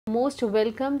most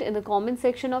welcomed in the comment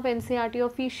section of NCERT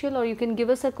Official, or you can give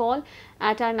us a call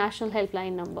at our national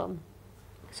helpline number.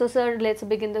 So sir, let's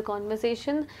begin the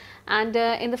conversation, and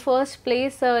in the first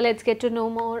place, let's get to know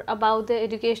more about the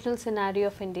educational scenario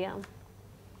of India.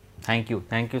 Thank you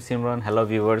Simran. Hello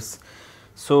viewers.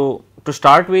 So to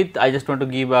start with, I just want to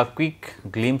give a quick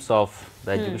glimpse of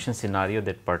the education scenario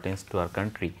that pertains to our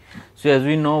country. So as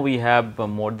we know, we have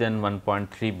more than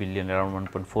 1.3 billion, around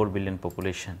 1.4 billion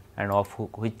population, and of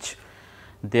which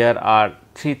there are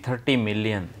 330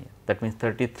 million, that means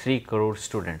 33 crore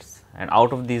students, and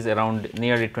out of these around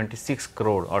nearly 26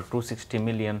 crore or 260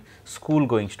 million school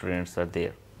going students are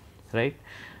there, right.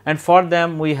 And for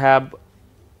them we have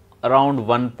around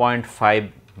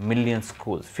 1.5 million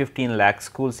schools, 15 lakh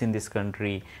schools in this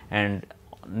country, and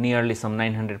nearly some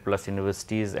 900 plus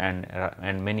universities and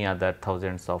many other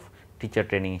thousands of teacher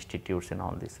training institutes and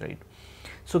all this, right.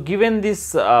 So given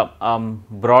this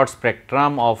broad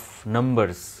spectrum of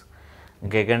numbers,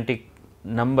 gigantic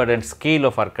number and scale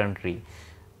of our country,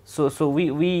 so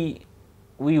we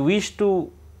wish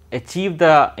to achieve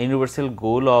the universal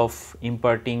goal of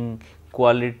imparting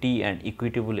quality and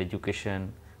equitable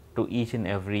education to each and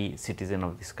every citizen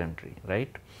of this country,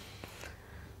 right.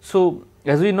 So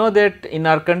as we know that in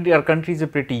our country is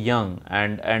pretty young,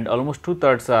 and almost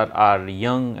 2/3 are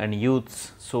young and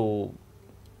youths. So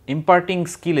imparting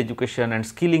skill education and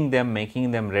skilling them,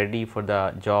 making them ready for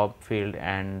the job field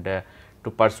and to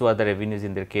pursue other avenues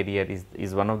in their career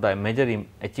is one of the major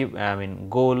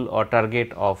goal or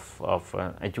target of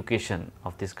education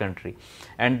of this country.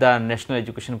 And the National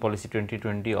Education Policy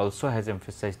 2020 also has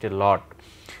emphasized a lot,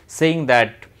 saying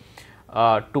that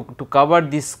to cover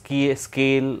this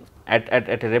scale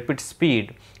at a rapid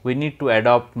speed, we need to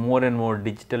adopt more and more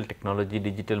digital technology,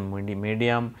 digital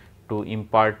medium to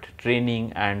impart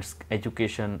training and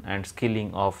education and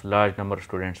skilling of large number of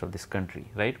students of this country,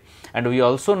 right. And we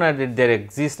also know that there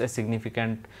exists a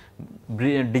significant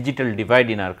digital divide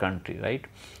in our country, right,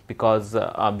 because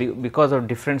of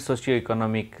different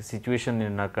socio-economic situation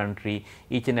in our country.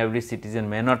 Each and every citizen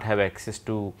may not have access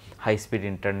to high speed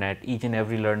internet, each and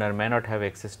every learner may not have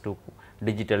access to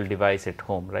digital device at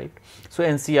home, right. So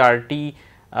NCERT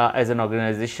as an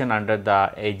organization under the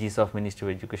aegis of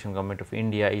Ministry of Education, Government of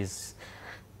India, is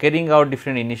carrying out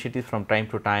different initiatives from time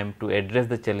to time to address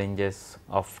the challenges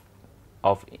of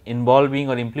involving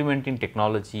or implementing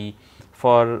technology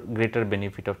for greater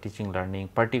benefit of teaching learning,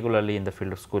 particularly in the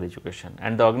field of school education.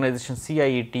 And the organization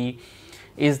CIET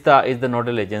is the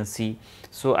nodal agency.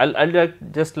 So I'll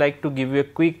just like to give you a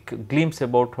quick glimpse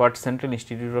about what Central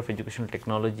Institute of Educational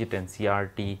Technology at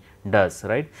NCERT does,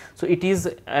 right. So it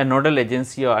is a nodal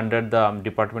agency under the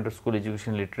Department of School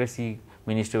Education Literacy,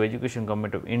 Ministry of Education,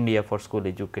 Government of India for school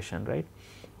education, right.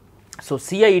 So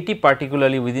CIET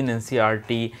particularly within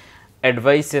NCERT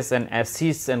advises and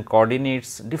assists and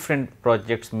coordinates different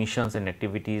projects, missions and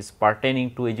activities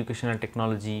pertaining to educational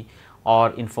technology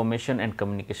or information and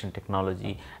communication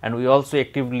technology. And we also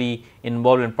actively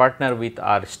involve and partner with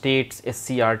our states,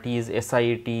 SCRTs,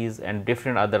 SIETs and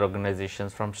different other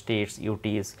organizations from states,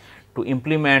 UTs to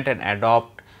implement and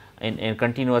adopt in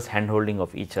continuous handholding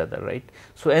of each other, right.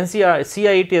 So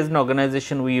CIET as an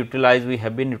organization, we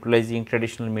have been utilizing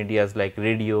traditional medias like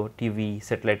radio, TV,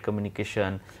 satellite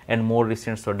communication and more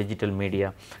recent so digital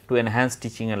media to enhance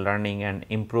teaching and learning and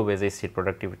improve, as I said,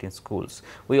 productivity in schools.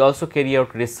 We also carry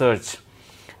out research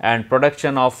and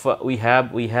production of we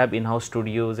have in-house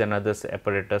studios and others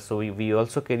apparatus. So we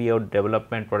also carry out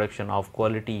development, production of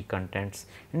quality contents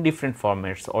in different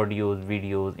formats, audios,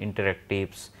 videos,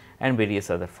 interactives and various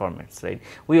other formats, right.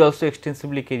 We also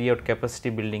extensively carry out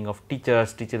capacity building of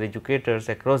teachers, teacher educators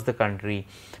across the country,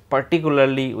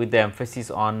 particularly with the emphasis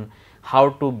on how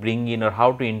to bring in or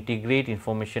how to integrate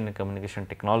information and communication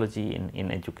technology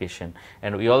in education.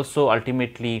 And we also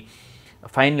ultimately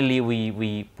finally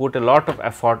we put a lot of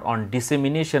effort on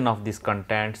dissemination of these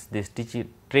contents, these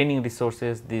teaching training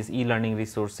resources, these e-learning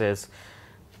resources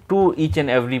to each and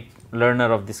every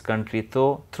learner of this country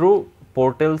through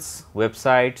portals,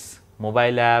 websites,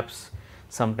 mobile apps,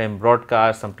 sometimes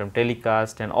broadcast, sometimes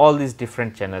telecast and all these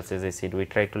different channels. As I said, we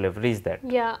try to leverage that.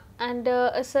 Yeah, and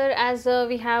sir, as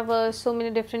we have so many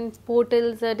different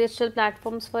portals, digital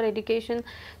platforms for education,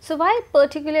 so why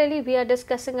particularly we are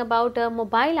discussing about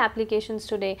mobile applications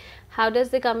today? How does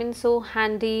they come in so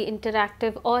handy,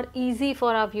 interactive or easy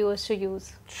for our viewers to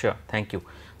use? Sure, thank you.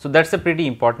 So that's a pretty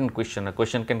important question. A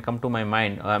question can come to my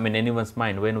mind, anyone's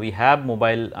mind, when we have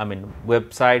mobile,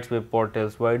 websites, web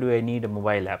portals, why do I need a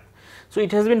mobile app? So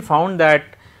it has been found that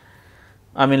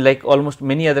I mean, like almost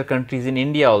many other countries, in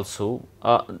India also,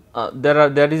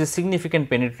 there is a significant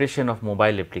penetration of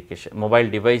mobile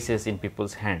devices in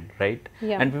people's hand, right?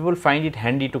 Yeah. And people find it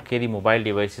handy to carry mobile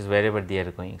devices wherever they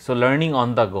are going. So, learning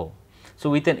on the go. So,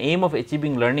 with an aim of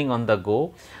achieving learning on the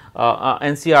go,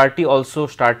 NCERT also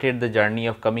started the journey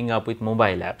of coming up with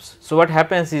mobile apps. So, what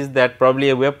happens is that probably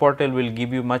a web portal will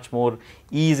give you much more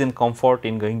ease and comfort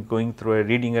in going through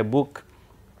reading a book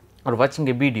or watching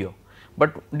a video.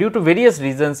 But due to various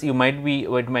reasons, you might be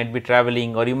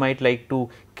traveling, or you might like to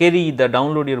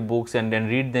download your books and then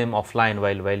read them offline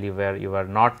while you are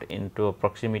not into a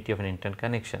proximity of an internet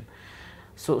connection.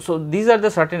 So these are the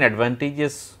certain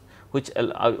advantages which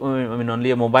I mean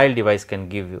only a mobile device can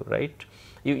give you, right?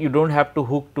 You do not have to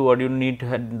hook to, or you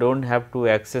do not have to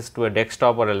access to a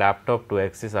desktop or a laptop to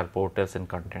access our portals and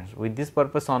contents. With this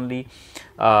purpose only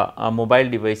mobile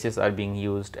devices are being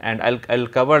used, and I will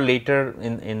cover later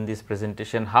in this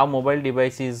presentation how mobile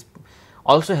device is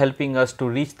also helping us to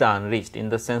reach the unreached, in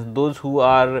the sense those who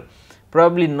are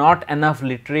probably not enough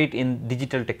literate in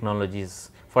digital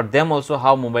technologies. For them also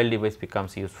how mobile device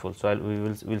becomes useful. So, we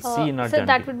will see in our so journey.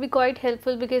 that would be quite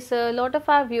helpful, because a lot of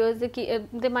our viewers,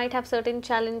 they might have certain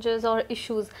challenges or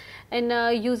issues in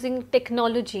using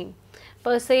technology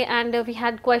per se, and we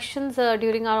had questions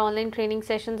during our online training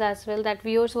sessions as well, that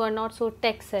viewers who are not so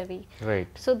tech savvy, right,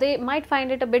 so they might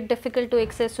find it a bit difficult to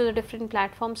access to the different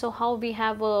platforms. So how we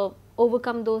have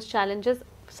overcome those challenges,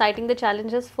 citing the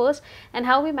challenges first, and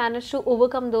how we manage to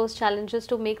overcome those challenges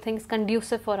to make things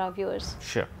conducive for our viewers.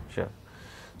 Sure.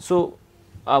 So,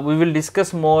 we will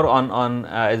discuss more on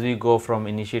as we go from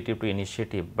initiative to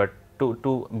initiative, but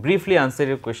to briefly answer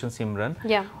your question, Simran,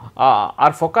 yeah,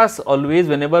 our focus always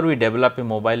whenever we develop a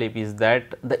mobile app is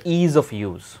that the ease of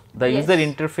use, the yes, user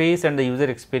interface and the user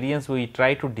experience we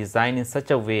try to design in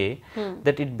such a way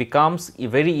that it becomes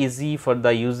very easy for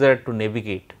the user to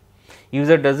navigate.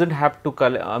 User does not have to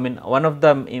collect, I mean one of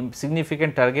the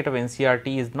significant target of NCERT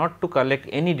is not to collect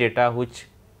any data which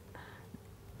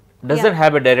does not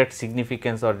have a direct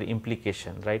significance or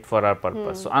implication, right, for our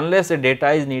purpose. So, unless a data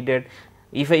is needed,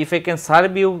 if I can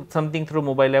serve you something through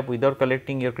mobile app without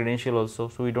collecting your credential also,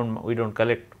 so we don't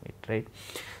collect it, right.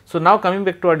 So, now coming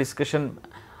back to our discussion,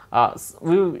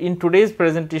 in today's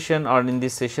presentation or in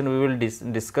this session we will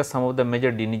discuss some of the major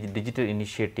digital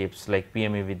initiatives like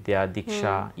PM eVidya,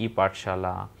 Diksha,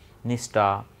 ePathshala,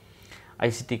 Nishta,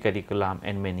 ICT curriculum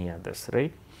and many others,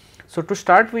 right. So, to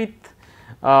start with,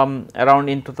 around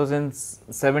in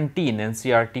 2017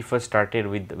 NCERT first started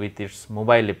with its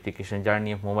mobile application,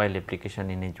 journey of mobile application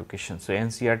in education. So,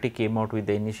 NCERT came out with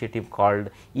the initiative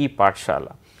called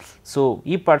ePathshala. So,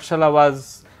 ePathshala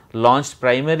was launched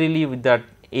primarily with the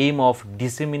aim of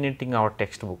disseminating our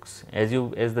textbooks. As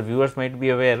the viewers might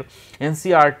be aware,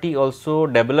 NCERT also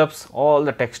develops all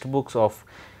the textbooks of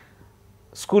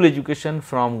school education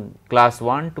from class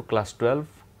 1 to class 12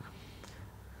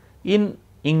 in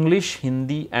English,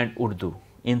 Hindi and Urdu.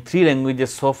 In 3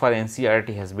 languages so far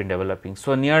NCERT has been developing.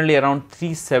 So, nearly around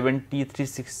 370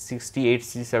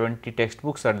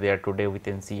 textbooks are there today with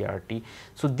NCERT.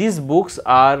 So, these books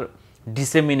are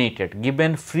disseminated,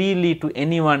 given freely to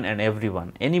anyone and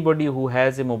everyone. Anybody who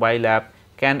has a mobile app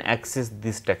can access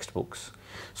these textbooks.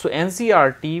 So,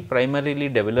 NCERT primarily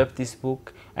developed this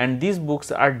book, and these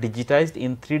books are digitized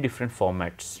in 3 different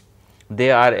formats.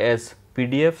 They are as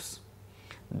PDFs,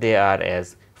 they are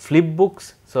as flip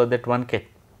books, so that one can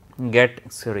get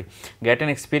an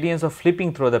experience of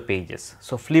flipping through the pages.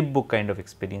 So, flip book kind of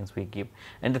experience we give.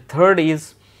 And the third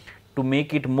is to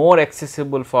make it more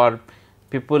accessible for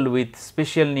people with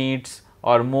special needs,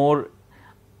 or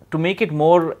to make it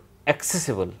more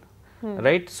accessible,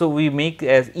 right. So, we make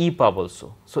as EPUB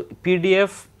also. So,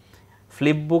 PDF,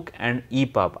 flipbook and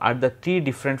EPUB are the 3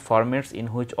 different formats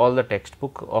in which all the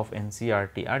textbook of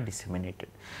NCERT are disseminated.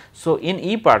 So, in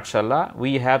ePathshala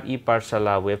we have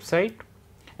ePathshala website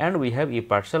and we have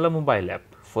ePathshala mobile app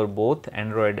for both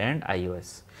Android and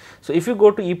iOS. So, if you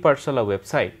go to ePathshala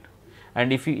website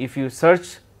and if you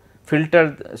search,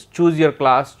 filter, choose your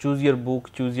class, choose your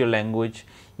book, choose your language,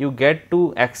 you get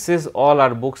to access all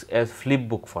our books as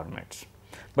flipbook formats.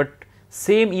 But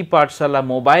same ePathshala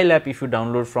mobile app, if you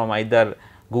download from either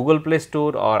Google Play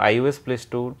Store or iOS Play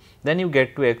Store, then you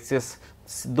get to access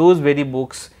those very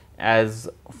books as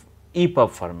EPUB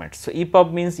formats. So,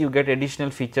 EPUB means you get additional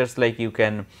features like you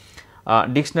can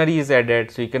dictionary is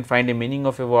added, so you can find a meaning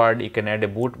of a word, you can add a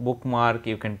bookmark,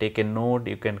 you can take a note,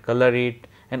 you can color it,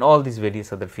 and all these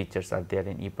various other features are there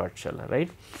in ePathshala, right.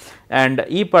 And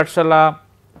ePathshala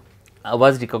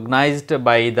was recognized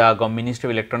by the Ministry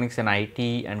of Electronics and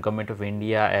IT and Government of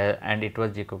India, and it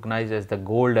was recognized as the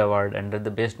Gold Award under the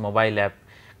best mobile app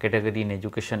category in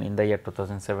education in the year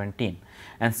 2017,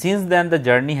 and since then the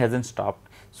journey has not stopped.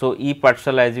 So,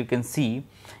 ePathshala, as you can see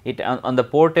it on the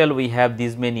portal, we have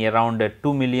these many around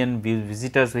 2 million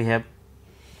visitors we have.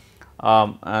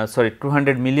 Sorry,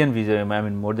 200 million visitors, I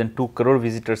mean more than 2 crore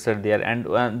visitors are there,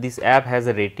 and this app has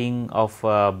a rating of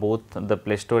both the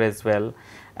Play Store as well,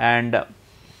 and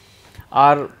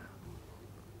our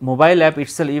mobile app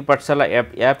itself,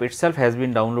 ePathshala app itself has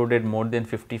been downloaded more than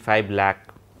 55 lakh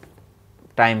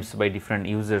times by different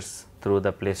users through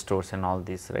the Play Stores and all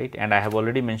this, right. And I have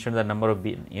already mentioned the number of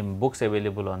books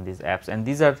available on these apps, and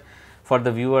these are for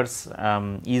the viewers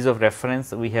ease of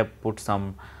reference. We have put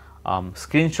some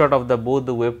screenshot of both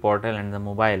the web portal and the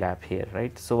mobile app here,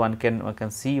 right. So, one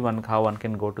can see how one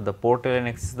can go to the portal and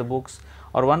access the books,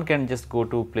 or one can just go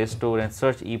to Play Store and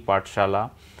search ePathshala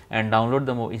and download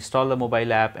install the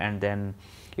mobile app, and then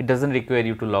it does not require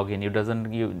you to log in, it does not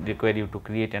require you to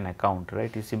create an account,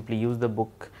 right. You simply use the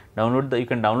book, you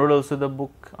can download also the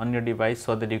book on your device,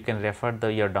 so that you can refer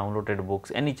your downloaded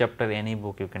books, any chapter, any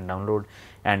book you can download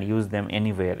and use them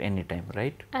anywhere, anytime,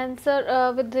 right. And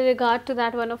sir, with regard to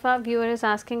that, one of our viewers is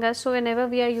asking us, so whenever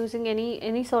we are using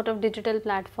any sort of digital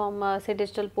platform, say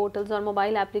digital portals or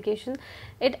mobile application,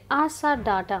 it asks our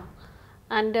data.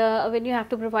 And when you have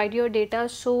to provide your data,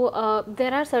 so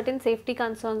there are certain safety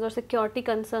concerns or security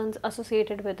concerns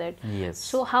associated with it. Yes.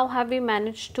 So how have we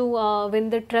managed to win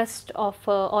the trust of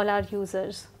all our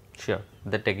users? Sure,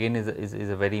 that again is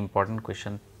a very important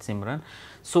question, Simran.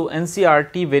 So,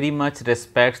 NCERT very much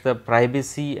respects the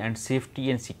privacy and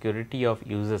safety and security of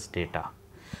users' data.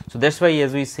 So, that is why,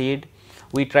 as we said,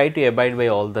 we try to abide by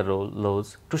all the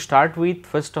laws. To start with,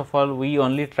 first of all, we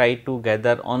only try to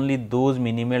gather only those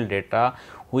minimal data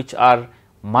which are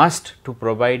must to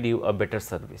provide you a better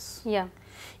service. Yeah.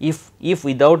 If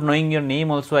without knowing your name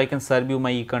also I can serve you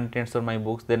my e-contents or my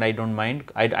books, then I do not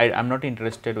mind. I am not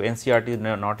interested, NCERT is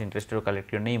not interested to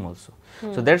collect your name also.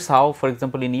 So, that is how, for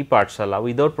example, in ePathshala,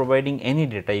 without providing any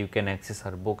data, you can access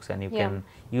our books and you can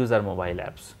use our mobile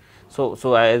apps.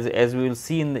 So as we will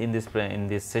see in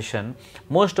this session,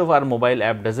 most of our mobile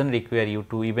app does not require you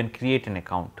to even create an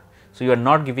account. So, you are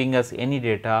not giving us any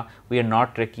data, we are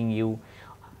not tracking you.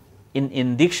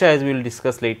 In Diksha, as we will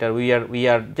discuss later, we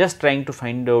are just trying to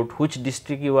find out which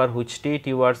district you are, which state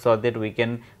you are, so that we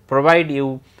can provide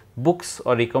you books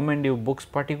or recommend you books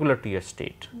particular to your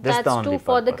state. That's the only too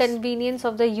for the purpose. convenience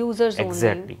of the users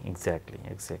Exactly, only.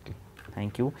 exactly.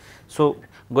 Thank you. So,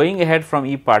 going ahead from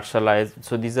ePathshala,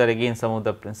 so these are again some of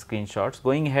the screenshots.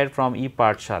 Going ahead from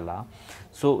ePathshala,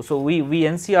 so we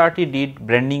NCERT did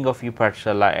branding of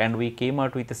ePathshala, and we came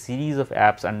out with a series of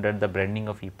apps under the branding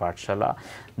of ePathshala.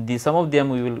 Some of them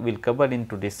we will cover in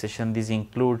today's session. This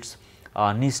includes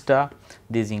Nista,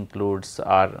 this includes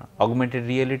our augmented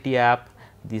reality app,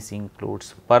 this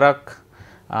includes Parak.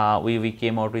 We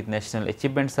came out with National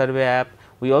Achievement Survey app.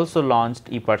 We also launched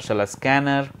ePathshala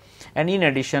scanner, and in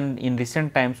addition, in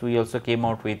recent times we also came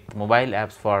out with mobile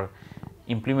apps for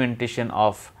implementation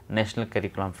of National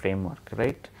Curriculum Framework,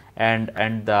 right, and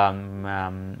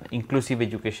the inclusive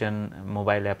education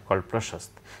mobile app called Prashast.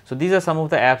 So, these are some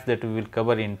of the apps that we will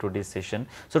cover in today's session.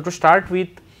 So, to start with,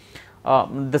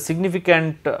 the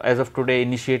significant as of today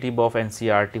initiative of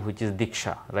NCERT, which is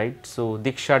Diksha, right. So,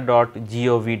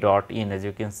 diksha.gov.in, as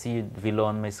you can see below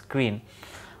on my screen,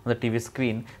 on the TV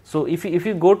screen. So, if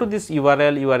you go to this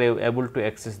URL, you are able to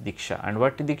access Diksha, and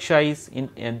what Diksha is,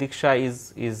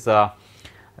 Diksha is a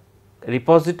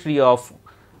repository of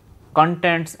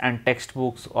contents and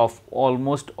textbooks of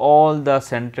almost all the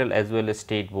central as well as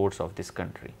state boards of this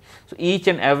country. So, each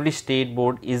and every state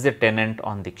board is a tenant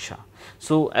on Diksha.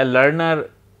 So, a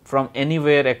learner from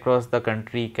anywhere across the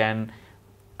country can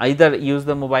either use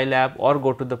the mobile app or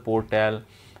go to the portal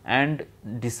and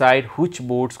decide which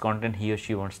board's content he or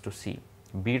she wants to see,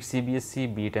 be it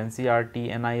CBSE, be it NCERT,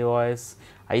 NIOS,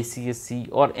 ICSE,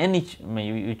 or any,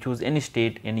 you choose any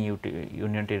state, any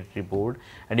union territory board,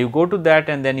 and you go to that,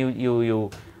 and then you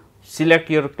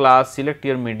select your class, select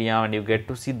your medium, and you get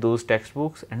to see those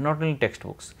textbooks, and not only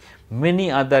textbooks, many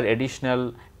other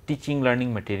additional teaching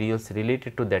learning materials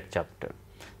related to that chapter.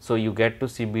 So, you get to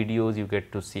see videos, you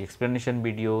get to see explanation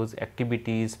videos,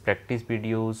 activities, practice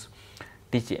videos,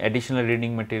 additional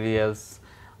reading materials,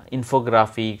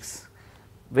 infographics,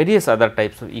 various other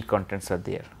types of e-contents are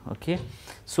there. Okay.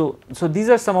 So, these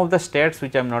are some of the stats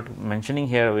which I am not mentioning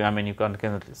here, I mean you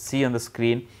can see on the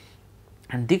screen,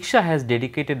 and Diksha has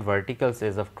dedicated verticals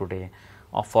as of today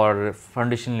for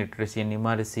foundation literacy and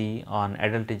numeracy, on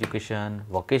adult education,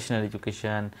 vocational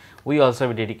education. We also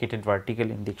have a dedicated vertical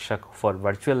in Diksha for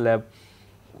virtual lab,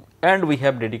 and we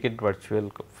have dedicated vertical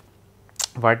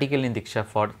in Diksha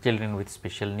for children with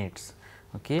special needs,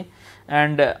 Okay.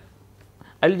 And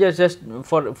I will just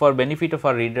for benefit of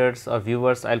our readers or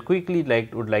viewers, I will quickly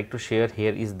would like to share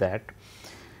here is that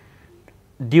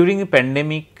during the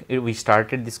pandemic we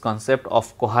started this concept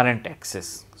of coherent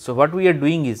access. So, what we are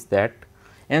doing is that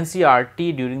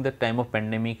NCERT during the time of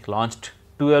pandemic launched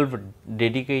 12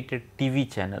 dedicated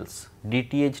TV channels,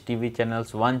 DTH TV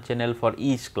channels, one channel for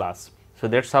each class. So,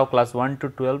 that is how class 1 to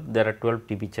 12 there are 12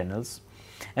 TV channels,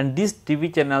 and these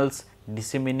TV channels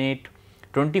disseminate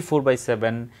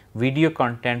 24/7 video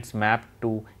contents mapped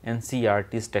to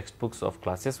NCERT's textbooks of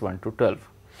classes 1 to 12.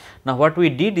 Now, what we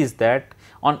did is that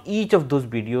on each of those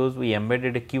videos we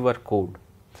embedded a QR code.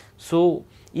 So,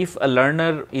 if a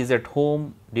learner is at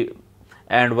home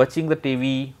and watching the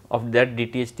TV of that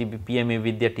DTH TV PM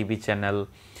eVidya TV channel,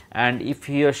 and if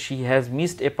he or she has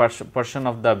missed a portion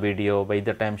of the video by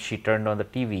the time she turned on the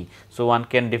TV. So, one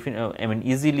can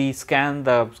easily scan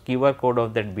the QR code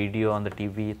of that video on the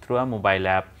TV through a mobile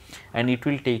app, and it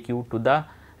will take you to the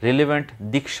relevant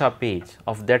Diksha page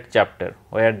of that chapter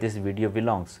where this video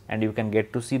belongs, and you can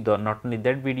get to see not only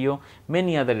that video,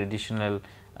 many other additional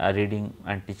reading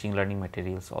and teaching learning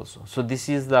materials also. So, this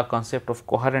is the concept of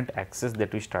coherent access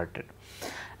that we started,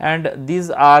 and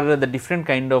these are the different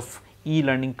kind of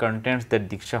e-learning contents that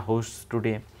Diksha hosts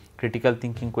today: critical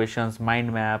thinking questions,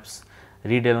 mind maps,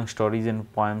 read along stories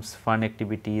and poems, fun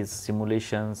activities,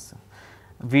 simulations,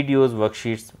 videos,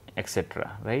 worksheets,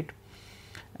 etc. Right.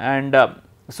 And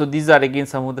so, these are again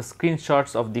some of the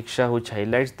screenshots of Diksha which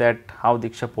highlights that how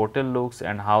Diksha portal looks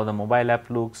and how the mobile app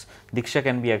looks. Diksha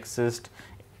can be accessed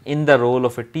in the role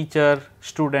of a teacher,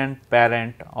 student,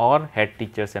 parent, or head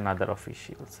teachers and other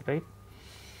officials, right.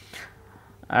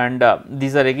 And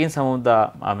these are again some of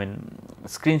the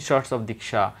screenshots of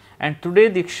Diksha, and today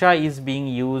Diksha is being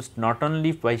used not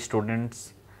only by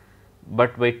students,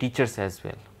 but by teachers as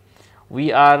well.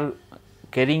 We are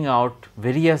carrying out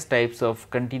various types of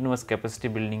continuous capacity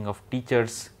building of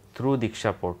teachers through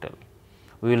Diksha portal.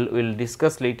 We will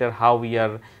discuss later how we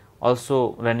are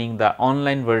also running the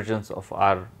online versions of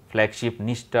our flagship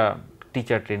Nishta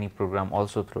teacher training program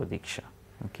also through Diksha.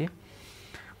 Okay.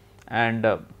 And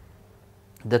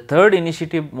the third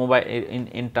initiative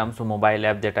in terms of mobile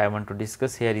app that I want to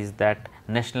discuss here is that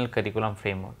National Curriculum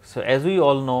Framework. So, as we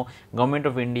all know, Government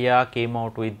of India came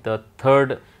out with the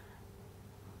third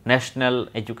National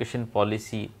Education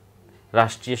Policy,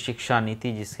 राष्ट्रीय शिक्षा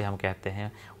नीति जिसे हम कहते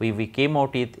हैं, we came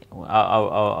out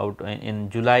in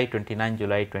July 29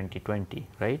 July 2020,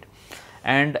 right,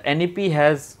 and NEP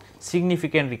has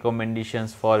significant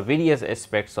recommendations for various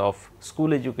aspects of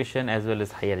school education as well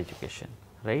as higher education,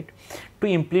 right. To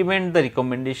implement the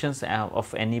recommendations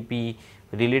of NEP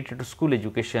related to school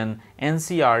education,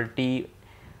 NCERT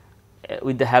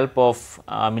with the help of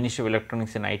Ministry of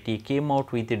Electronics and IT came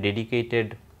out with a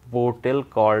dedicated portal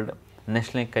called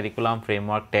National Curriculum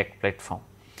Framework Tech Platform.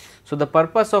 So, the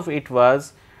purpose of it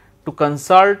was to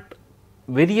consult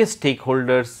various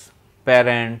stakeholders,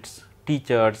 parents,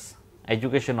 teachers,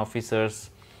 education officers,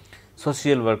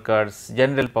 social workers,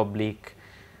 general public,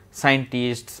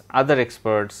 scientists, other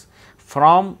experts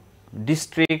from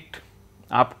district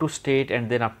up to state and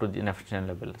then up to the national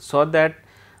level, so that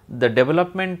the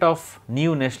development of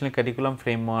new national curriculum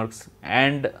frameworks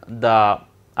and the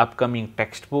upcoming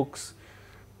textbooks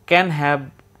can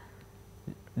have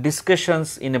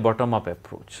discussions in a bottom up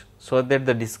approach. So, that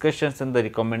the discussions and the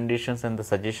recommendations and the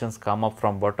suggestions come up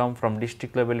from bottom, from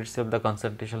district level itself the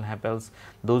consultation happens,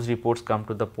 those reports come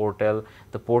to the portal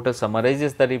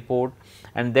summarizes the report,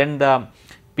 and then the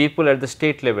people at the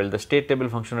state level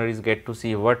functionaries get to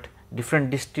see what different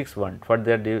districts want, what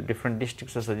their different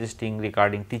districts are suggesting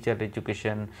regarding teacher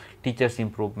education, teachers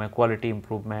improvement, quality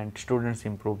improvement, students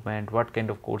improvement, what kind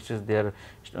of courses their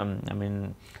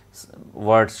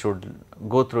words should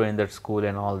go through in that school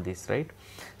and all this, right.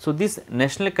 So, this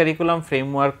National Curriculum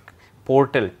Framework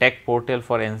portal, tech portal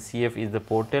for NCF is the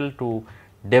portal to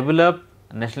develop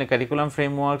national curriculum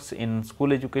frameworks in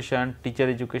school education, teacher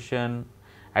education,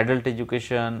 adult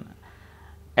education,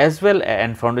 as well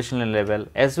and foundational level,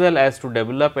 as well as to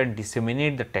develop and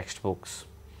disseminate the textbooks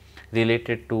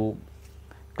related to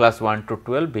class 1 to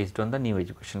 12 based on the new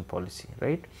education policy,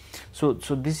 right. So,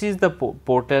 this is the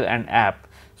portal and app.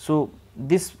 So,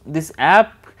 this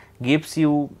app gives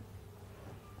you,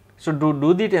 so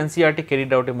do the NCERT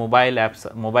carried out a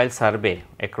mobile survey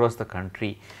across the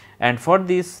country, and for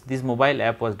this mobile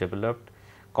app was developed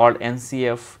called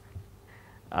NCF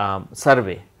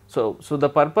survey. So, the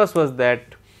purpose was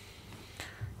that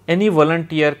any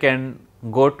volunteer can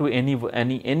go to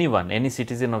any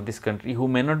citizen of this country who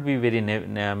may not be very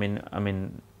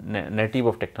native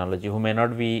of technology, who may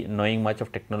not be knowing much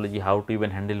of technology, how to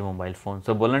even handle mobile phone.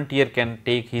 So, volunteer can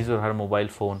take his or her mobile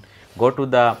phone, go to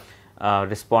the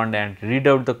respondent, read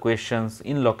out the questions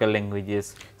in local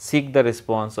languages, seek the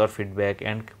response or feedback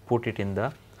and put it in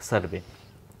the survey.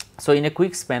 So, in a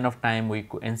quick span of time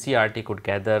NCERT could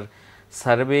gather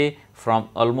survey from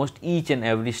almost each and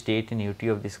every state in UT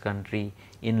of this country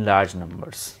in large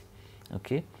numbers.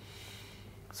 Okay.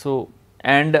 So,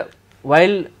 and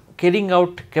while carrying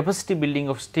out capacity building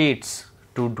of states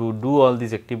to do all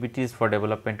these activities for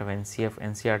development of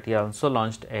NCERT also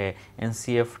launched a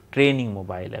NCF training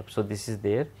mobile app. So, this is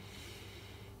there,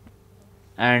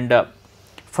 and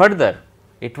further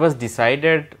it was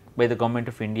decided by the Government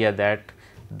of India that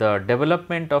the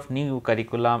development of new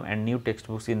curriculum and new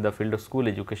textbooks in the field of school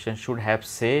education should have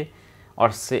say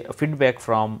feedback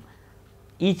from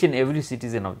each and every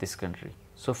citizen of this country.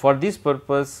 So, for this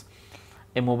purpose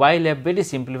a mobile app, very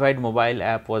simplified mobile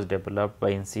app was developed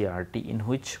by NCERT in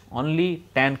which only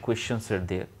 10 questions are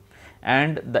there,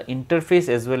 and the interface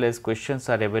as well as questions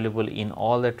are available in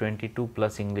all the 22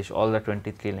 plus English, all the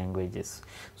 23 languages.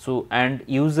 So, and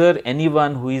user,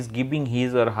 anyone who is giving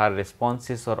his or her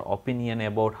responses or opinion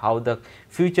about how the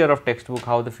future of textbook,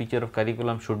 how the future of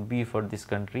curriculum should be for this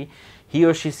country, he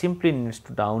or she simply needs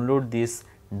to download this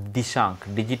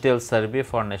Dishank digital survey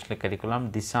for national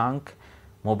curriculum, Dishank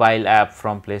mobile app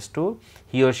from Play Store.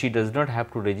 He or she does not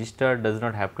have to register, does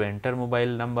not have to enter mobile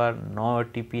number, no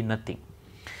OTP, nothing.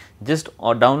 Just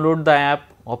download the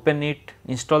app, open it,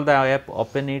 install the app,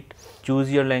 open it, choose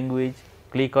your language,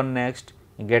 click on next,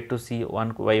 you get to see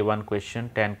one by one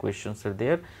question, 10 questions are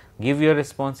there, give your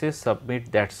responses,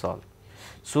 submit, that is all.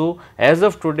 So, as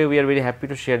of today we are very happy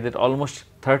to share that almost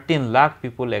 13 lakh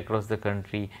people across the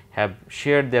country have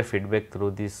shared their feedback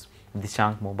through this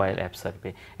Dishank mobile app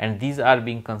survey, and these are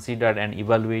being considered and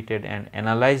evaluated and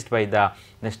analyzed by the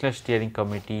National Steering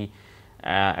Committee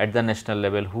at the national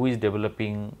level, who is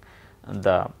developing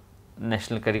the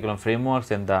national curriculum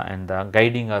frameworks and the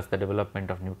guiding us the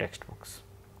development of new textbooks.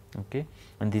 Okay.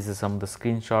 And these are some of the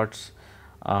screenshots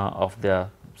of the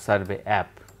survey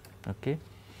app. Okay.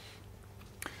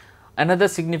 Another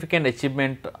significant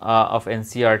achievement of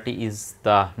NCERT is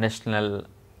the National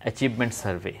Achievement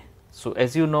Survey. So,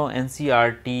 as you know,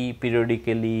 NCERT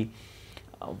periodically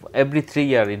every 3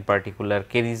 years in particular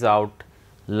carries out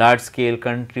large scale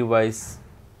country wise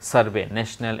survey,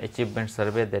 national achievement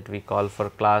survey, that we call for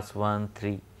class 1,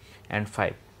 3 and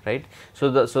 5, right.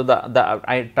 So,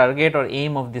 the target or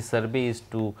aim of this survey is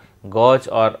to gauge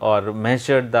or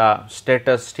measure the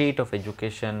state of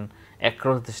education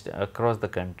across the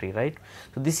country, right.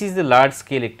 So, this is the large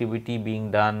scale activity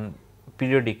being done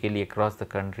periodically across the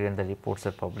country, and the reports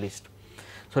are published.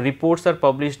 So, reports are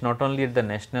published not only at the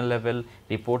national level,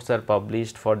 reports are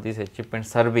published for these achievement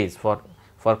surveys for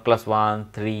class 1,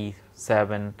 3,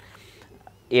 7,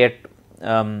 8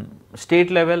 state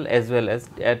level as well as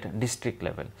at district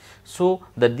level. So,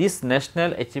 this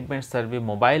National Achievement Survey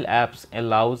mobile apps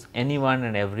allows anyone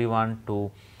and everyone to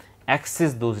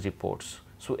access those reports.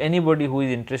 So, anybody who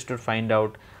is interested to find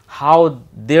out how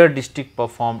their district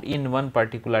performed in one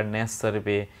particular NAS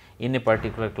survey in a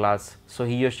particular class. So,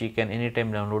 he or she can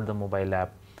anytime download the mobile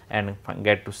app and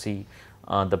get to see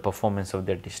the performance of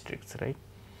their districts, right.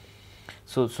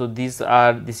 So, this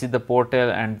is the portal,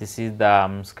 and this is the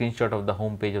screenshot of the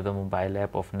home page of the mobile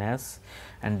app of NAS,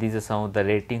 and these are some of the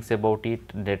ratings about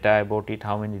it, data about it,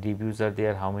 how many reviews are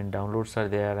there, how many downloads are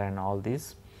there, and all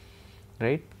this,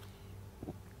 right.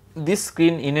 This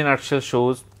screen in a nutshell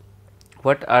shows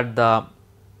what are the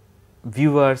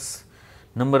viewers,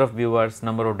 number of viewers,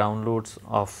 number of downloads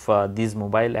of these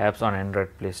mobile apps on Android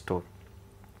Play Store,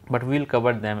 but we will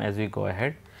cover them as we go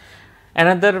ahead.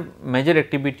 Another major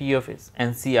activity of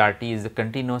NCERT is the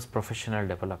continuous professional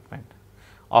development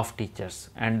of teachers,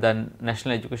 and the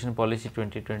National Education Policy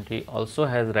 2020 also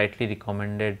has rightly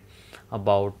recommended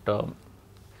about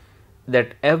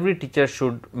that every teacher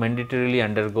should mandatorily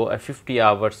undergo a 50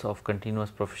 hours of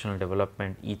continuous professional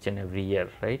development each and every year,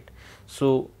 right.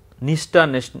 So,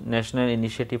 NISTA, National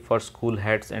Initiative for School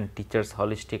Heads and Teachers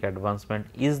Holistic Advancement,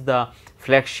 is the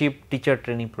flagship teacher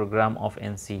training program of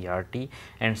NCERT,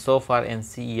 and so far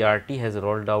NCERT has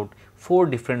rolled out 4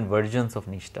 different versions of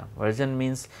NISTA. Version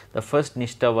means the first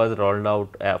NISTA was rolled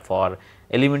out for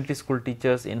elementary school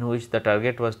teachers, in which the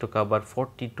target was to cover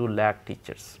 42 lakh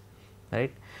teachers,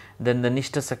 right. Then the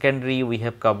NISTA secondary we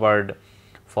have covered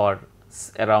for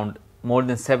around more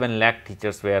than 7 lakh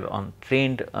teachers were on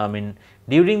trained,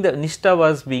 during the NISTA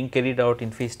was being carried out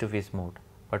in face to face mode,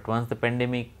 but once the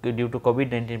pandemic, due to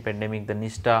COVID-19 pandemic, the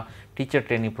NISTA teacher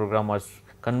training program was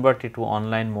converted to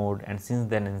online mode, and since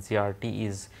then NCERT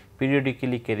is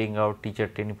periodically carrying out teacher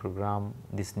training program,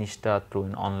 this NISTA, through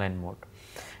an online mode.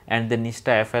 And the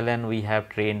NISTA FLN, we have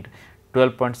trained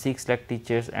 12.6 lakh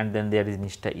teachers, and then there is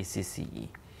NISTA ECCE,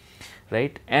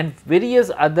 right, and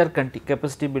various other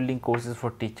capacity building courses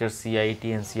for teachers.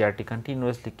 CIET-NCERT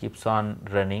continuously keeps on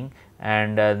running,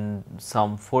 and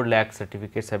some 4 lakh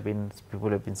certificates have been, people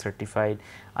have been certified.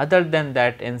 Other than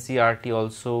that, NCERT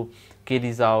also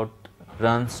carries out,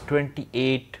 runs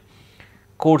 28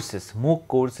 courses, MOOC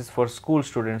courses for school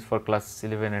students for classes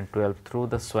 11 and 12 through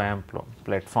the SWAYAM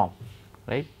platform,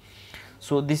 right.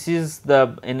 So, this is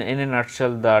the in a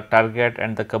nutshell the target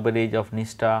and the coverage of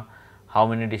NISTA, how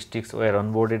many districts were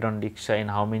onboarded on Diksha, in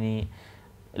how many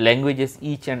languages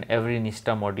each and every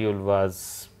NISTA module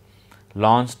was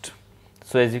launched.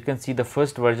 So, as you can see, the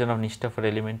first version of NISTA for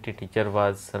elementary teacher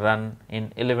was run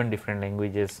in 11 different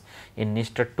languages. In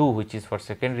NISTA 2, which is for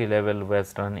secondary level,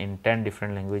 was run in 10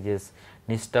 different languages.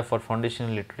 NISTA for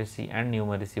foundational literacy and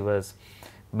numeracy was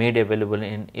made available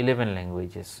in 11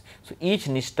 languages. So, each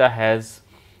NISTA has,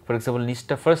 for example,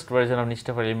 NISTA first version of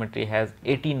NISTA for elementary has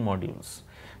 18 modules,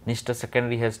 NISTA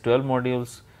secondary has 12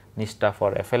 modules, NISTA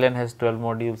for FLN has 12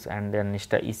 modules, and then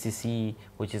NISTA ECCE,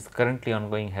 which is currently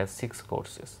ongoing, has 6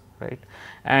 courses, right.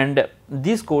 And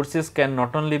these courses can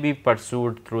not only be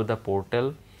pursued through the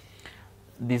portal,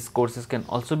 these courses can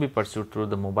also be pursued through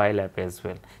the mobile app as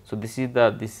well. So, these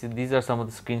are some of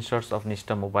the screenshots of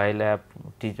NISTA mobile app.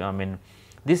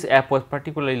 This app was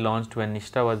particularly launched when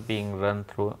NISTA was being run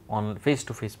through on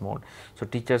face-to-face mode. So,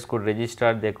 teachers could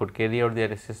register, they could carry out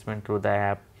their assessment through the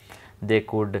app, they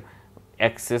could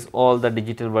access all the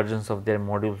digital versions of their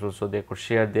modules also, they could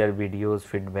share their videos,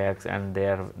 feedbacks, and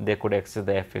they could access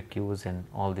the FAQs and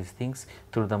all these things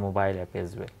through the mobile app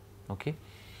as well. Okay.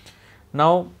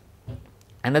 Now,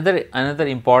 another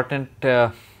important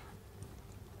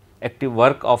active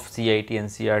work of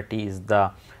CIET-NCERT is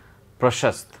the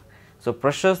Prashast. So,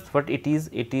 Prashast, what it is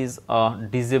a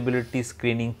disability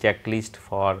screening checklist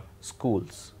for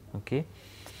schools. Okay.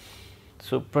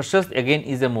 So, Prashast again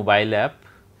is a mobile app,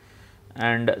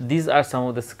 and these are some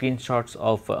of the screenshots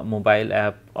of mobile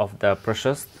app of the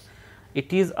Prashast.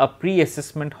 It is a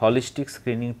pre-assessment holistic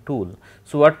screening tool.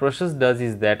 So, what Prashast does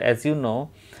is that, as you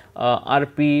know,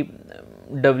 RPWD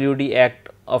Act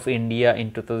of India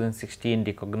in 2016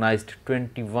 recognized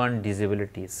 21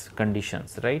 disabilities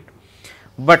conditions, right.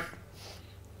 But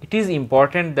it is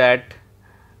important that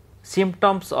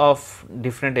symptoms of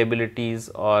different abilities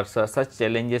or such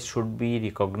challenges should be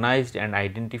recognized and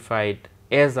identified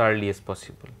as early as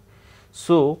possible.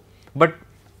 So, but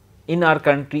in our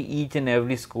country, each and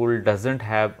every school does not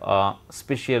have a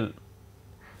special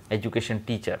education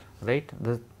teacher, right.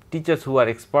 The teachers who are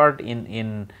expert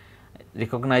in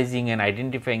recognizing and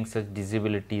identifying such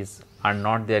disabilities are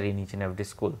not there in each and every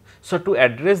school. So, to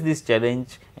address this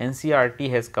challenge, NCERT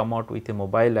has come out with a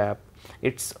mobile app.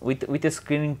 It's with a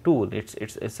screening tool.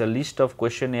 It's a list of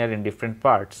questionnaire in different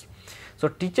parts. So,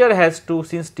 teacher has to,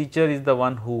 since teacher is the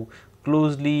one who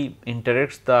closely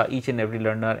interacts each and every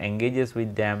learner, engages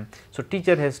with them. So,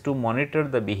 teacher has to monitor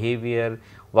the behavior,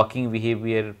 working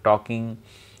behavior, talking,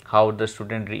 how the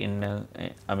student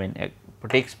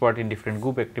takes part in different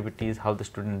group activities, how the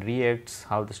student reacts,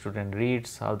 how the student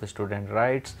reads, how the student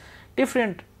writes,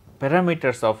 different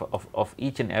parameters of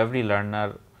each and every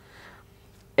learner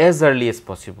as early as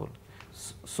possible.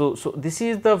 So, this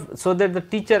is so that the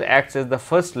teacher acts as the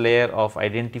first layer of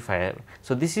identifier.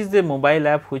 So, this is the mobile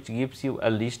app which gives you a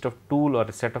list of tool or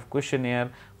a set of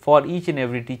questionnaire for each and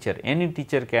every teacher. Any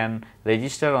teacher can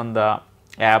register on the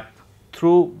app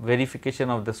through verification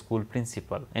of the school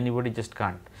principal, anybody just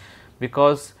can't,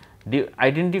 because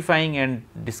identifying and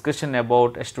discussion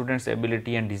about a student's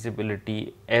ability and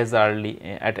disability as early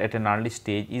at an early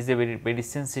stage is a very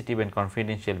sensitive and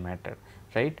confidential matter,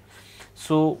 right.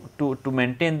 So, to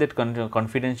maintain that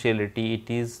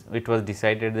confidentiality, it was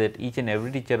decided that each and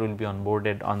every teacher will be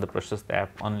onboarded on the Prashast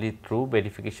app only through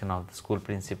verification of the school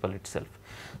principal itself.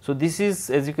 So, this is,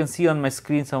 as you can see on my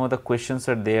screen, some of the questions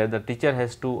are there. The teacher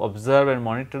has to observe and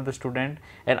monitor the student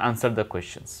and answer the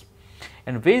questions.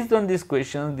 And based on these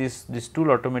questions, this tool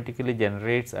automatically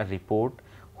generates a report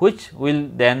which will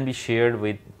then be shared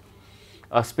with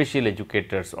special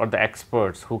educators or the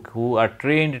experts who are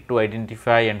trained to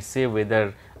identify and say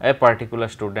whether a particular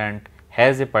student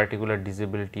has a particular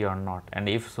disability or not, and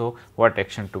if so, what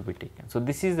action to be taken. So,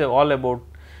 this is all about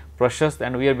Prashast,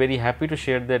 and we are very happy to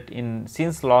share that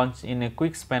since launch in a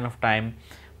quick span of time,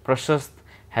 Prashast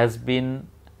has been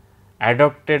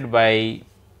adopted by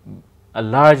a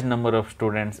large number of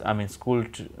students, I mean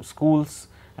schools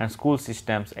and school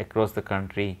systems across the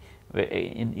country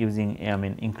in using, I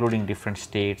mean including different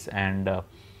states and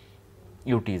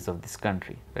UTs of this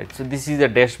country, right. So, this is a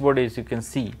dashboard as you can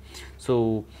see.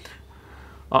 So,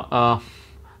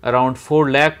 around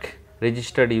 4 lakh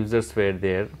registered users were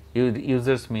there.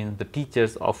 Users means the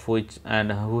teachers of which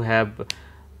and who have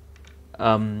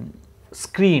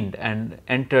screened and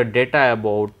entered data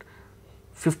about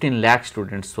 15 lakh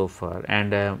students so far,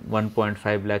 and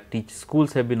 1.5 lakh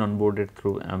schools have been onboarded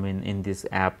through, I mean in this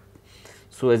app.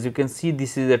 So, as you can see,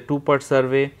 this is a 2-part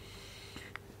survey.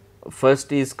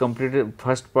 First is completed,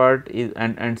 first part is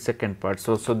and second part.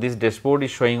 So, this dashboard is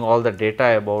showing all the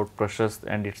data about Prashast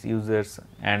and its users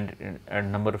and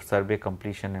number of survey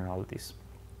completion and all this.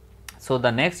 So,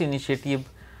 the next initiative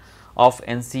of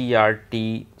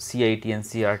NCERT,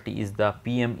 CIET-NCERT is the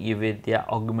PM eVidya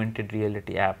augmented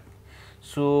reality app.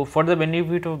 So, for the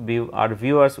benefit of our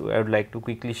viewers, I would like to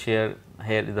quickly share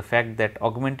here the fact that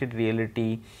augmented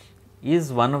reality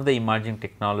is one of the emerging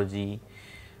technology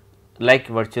like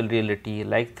virtual reality,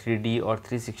 like 3D or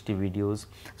 360 videos.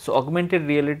 So, augmented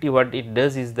reality, what it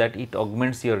does is that it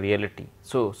augments your reality.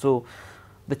 So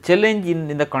the challenge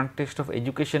in the context of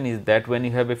education is that when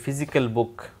you have a physical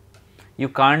book, you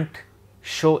can't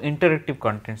show interactive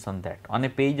contents on that. On a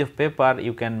page of paper,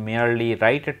 you can merely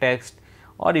write a text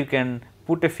or you can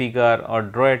put a figure or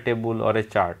draw a table or a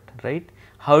chart, right.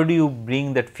 How do you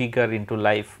bring that figure into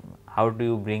life? How do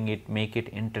you bring it, make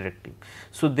it interactive?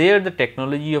 So, there the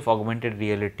technology of augmented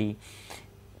reality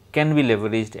can be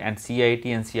leveraged, and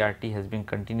CIET-NCERT has been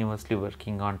continuously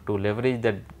working on to leverage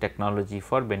that technology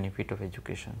for benefit of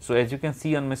education. So, as you can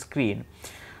see on my screen,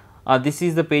 this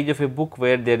is the page of a book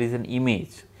where there is an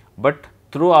image, but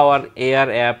through our AR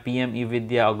app, PM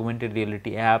eVidya augmented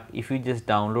reality app, if you just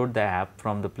download the app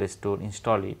from the Play Store,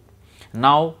 install it.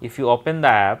 Now, if you open the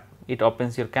app, it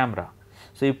opens your camera.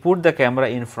 So, you put the camera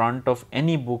in front of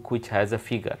any book which has a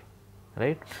figure,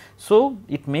 right. So,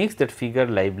 it makes that figure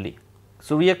lively.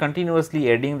 So, we are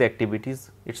continuously adding the activities.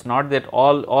 It is not that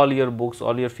all your books,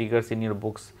 all your figures in your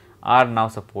books are now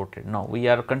supported. No, we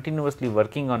are continuously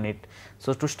working on it.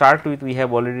 So, to start with, we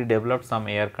have already developed some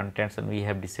AR contents and we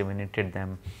have disseminated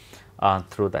them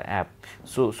through the app.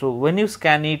 So, when you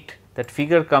scan it, that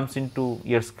figure comes into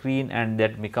your screen and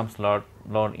that becomes lot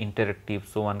interactive.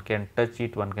 So, one can touch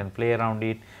it, one can play around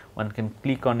it, one can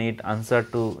click on it, answer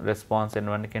to response, and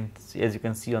one can see, as you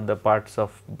can see on the parts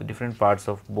of different parts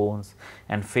of bones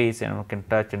and face, and one can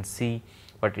touch and see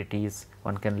what it is,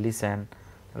 one can listen,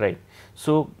 right.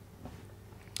 So,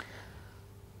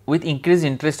 with increased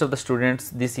interest of the students,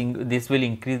 this will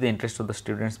increase the interest of the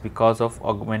students because of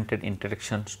augmented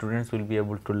interaction. Students will be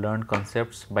able to learn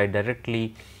concepts by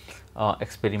directly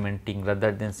experimenting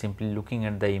rather than simply looking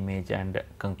at the image and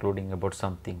concluding about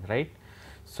something, right.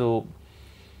 So,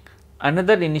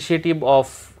 another initiative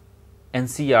of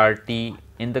NCERT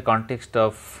in the context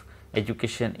of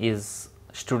education is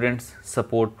students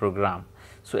support program.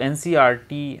 So,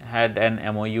 NCERT had an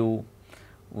MOU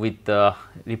with the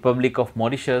Republic of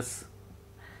Mauritius,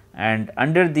 and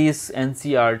under this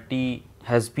NCERT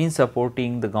has been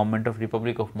supporting the government of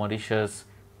Republic of Mauritius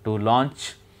to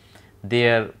launch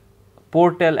their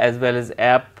portal as well as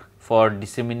app for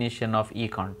dissemination of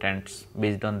e-contents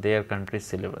based on their country's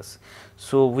syllabus.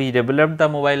 So, we developed the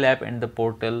mobile app and the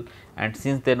portal, and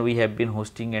since then we have been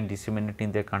hosting and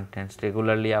disseminating their contents,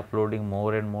 regularly uploading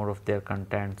more and more of their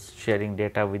contents, sharing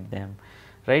data with them,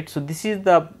 right. So, this is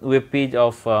the web page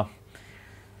of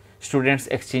students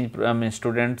exchange,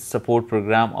 student support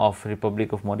program of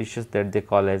Republic of Mauritius, that they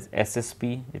call as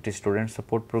SSP, it is student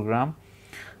support program,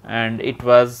 and it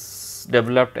was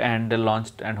developed and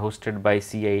launched and hosted by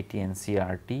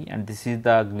CIET-NCERT, and this is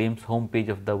the glimpse home page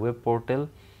of the web portal.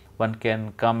 One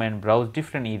can come and browse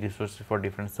different e-resources for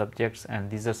different subjects,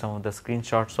 and these are some of the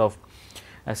screenshots of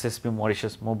SSP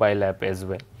Mauritius mobile app as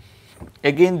well.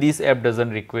 Again, this app does not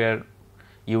require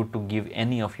you to give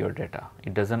any of your data,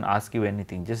 it does not ask you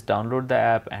anything, just download the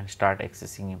app and start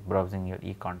accessing browsing your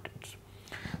e-contents.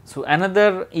 So,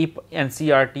 another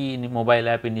NCERT mobile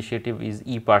app initiative is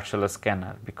ePathshala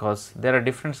scanner, because there are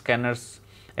different scanners.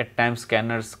 At times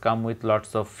scanners come with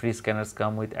lots of free scanners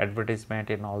come with advertisement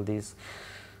and all these,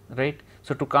 right.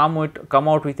 So, to come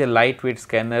out with a lightweight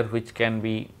scanner which can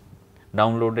be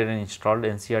downloaded and installed,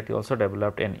 NCERT also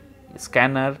developed an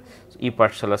scanner,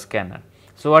 ePathshala scanner.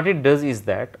 So, what it does is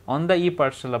that on the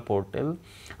ePathshala portal,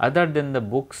 other than the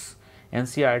books,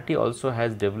 NCERT also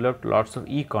has developed lots of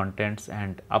e-contents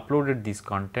and uploaded these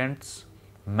contents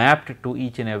mapped to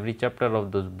each and every chapter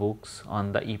of those books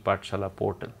on the ePathshala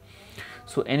portal.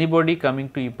 So, anybody coming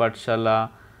to ePathshala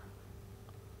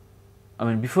I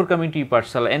mean, before coming to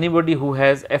e-Pathshala, anybody who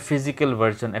has a physical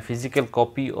version, a physical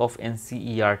copy of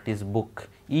NCERT's book,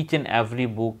 each and every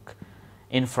book,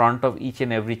 in front of each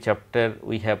and every chapter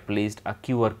we have placed a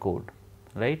QR code,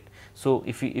 right. So,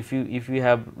 if you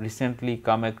have recently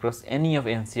come across any of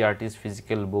NCERT's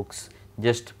physical books,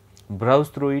 just browse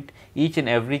through it. Each and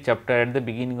every chapter, at the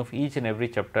beginning of each and every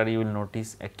chapter, you will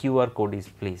notice a QR code is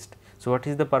placed. So, what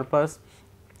is the purpose?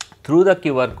 Through the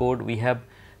QR code, we have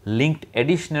linked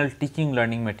additional teaching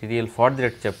learning material for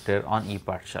that chapter on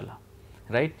e-Pathshala,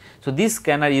 right. So, this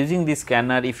scanner, using this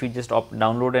scanner, if you just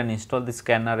download and install the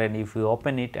scanner, and if you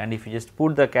open it, and if you just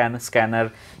put the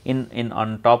scanner in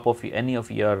on top of any of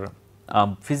your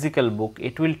physical book,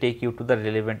 it will take you to the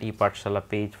relevant e-Pathshala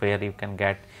page, where you can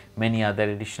get many other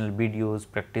additional videos,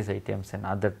 practice items and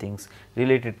other things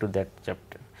related to that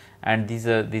chapter. And these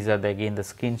are again the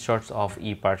screenshots of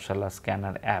e-Pathshala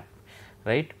scanner app,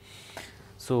 right.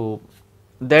 So,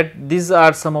 these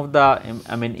are some of the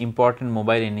I mean important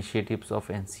mobile initiatives of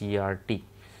NCERT.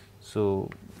 So,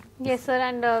 Yes, sir,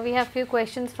 and we have few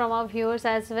questions from our viewers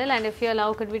as well, and if you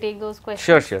allow, could we take those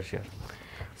questions? Sure.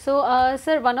 So,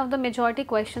 sir, one of the majority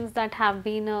questions that have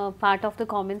been part of the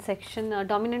comment section,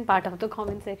 dominant part of the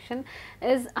comment section,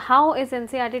 is how is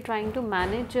NCERT trying to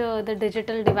manage the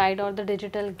digital divide or the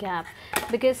digital gap?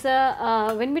 Because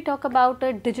when we talk about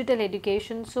digital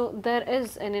education, so there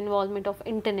is an involvement of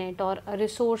internet or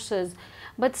resources,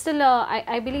 but still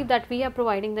I believe that we are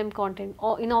providing them content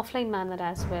or in offline manner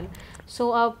as well.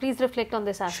 So, please reflect on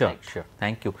this aspect. Sure,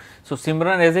 thank you. So,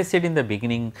 Simran, as I said in the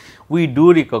beginning, we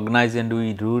do recognize and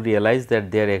we do realize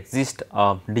that there exists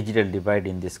a digital divide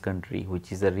in this country,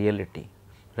 which is a reality,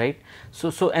 right. So,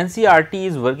 NCERT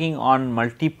is working on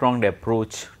multi-pronged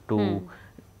approach to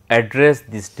address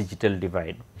this digital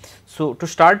divide. So, to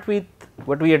start with,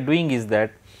 what we are doing is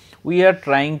that we are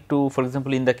trying to, for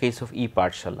example, in the case of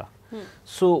e-Pathshala,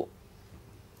 so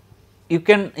you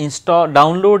can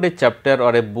download a chapter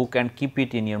or a book and keep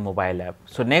it in your mobile app.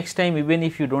 So, next time, even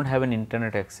if you do not have an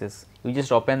internet access, you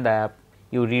just open the app,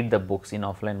 you read the books in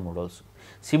offline mode also.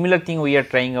 Similar thing we are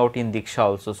trying out in Diksha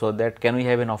also, so that can we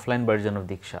have an offline version of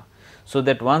Diksha, so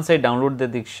that once I download the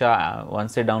Diksha,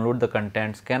 once I download the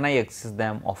contents, can I access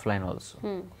them offline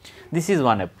also. This is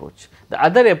one approach. The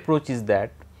other approach is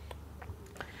that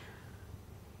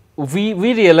we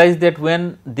realize that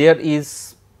when there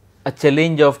is a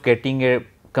challenge of getting a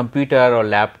computer or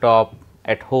laptop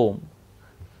at home,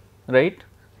 right.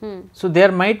 So,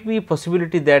 there might be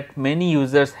possibility that many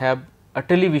users have a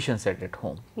television set at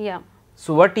home. Yeah.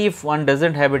 So, what if one does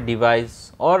not have a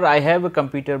device, or I have a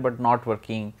computer but not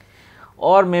working,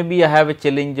 or maybe I have a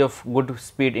challenge of good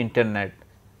speed internet,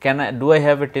 do I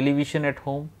have a television at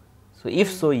home? So,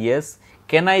 if so, yes,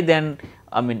 can I then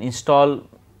install,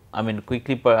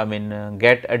 quickly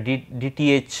get a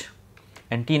DTH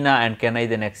antenna, and can I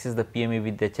then access the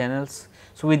eVidya channels.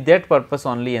 So, with that purpose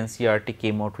only NCERT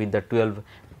came out with the 12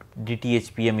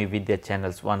 DTH eVidya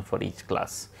channels, one for each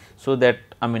class. So, that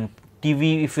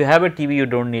TV, if you have a TV, you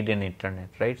do not need an internet,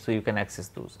 right. So, you can access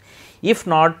those. If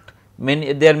not,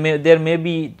 there may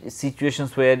be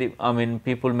situations where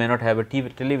people may not have a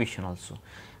television also.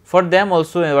 For them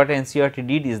also, what NCERT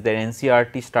did is that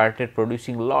NCERT started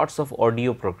producing lots of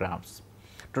audio programs.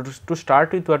 To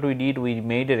start with, what we did, we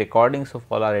made recordings of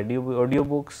all our audio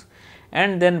books,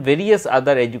 and then various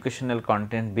other educational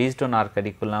content based on our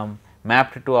curriculum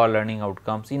mapped to our learning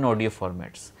outcomes in audio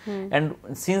formats. And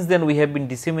since then, we have been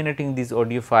disseminating these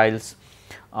audio files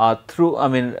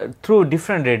through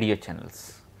different radio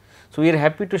channels. So, we are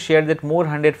happy to share that more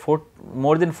than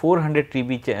 400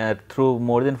 TV through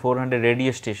more than 400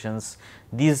 radio stations,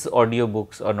 these audio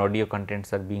books or audio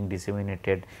contents are being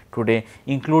disseminated today,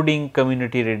 including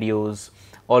community radios,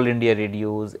 all India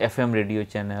radios, FM radio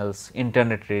channels,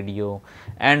 internet radio,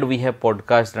 and we have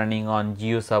podcasts running on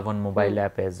Jio 7 mobile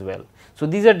app as well. So,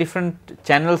 these are different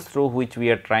channels through which we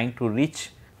are trying to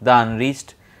reach the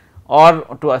unreached,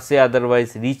 or to say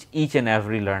otherwise, reach each and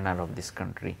every learner of this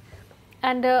country.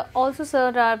 And also,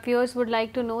 sir, our viewers would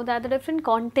like to know that the different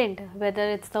content, whether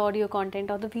it is the audio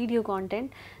content or the video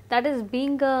content, that is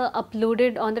being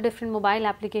uploaded on the different mobile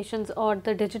applications or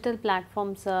the digital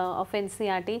platforms of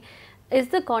NCERT, is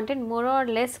the content more or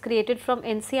less created from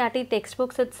NCERT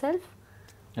textbooks itself,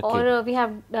 or we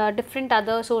have different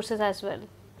other sources as well?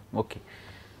 Okay.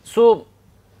 So,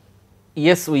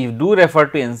 yes, we do refer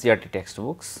to NCERT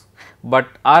textbooks, but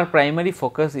our primary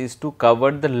focus is to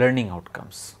cover the learning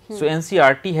outcomes. So,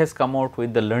 NCERT has come out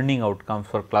with the learning outcomes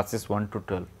for classes 1 to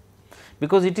 12,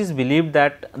 because it is believed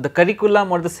that the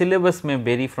curriculum or the syllabus may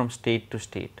vary from state to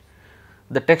state,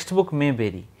 the textbook may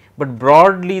vary, but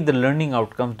broadly the learning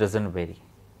outcomes does not vary.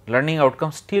 learning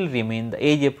outcomes still remain, the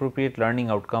age appropriate learning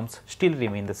outcomes still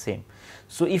remain the same.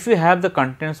 So, if you have the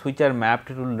contents which are mapped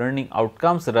to learning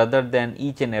outcomes rather than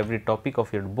each and every topic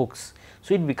of your books,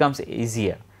 so it becomes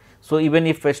easier. So, even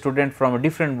if a student from a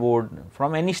different board,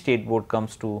 from any state board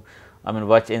comes to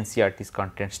watch NCERT's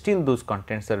content, still those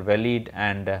contents are valid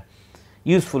and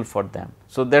useful for them.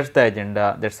 So, that is the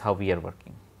agenda, that is how we are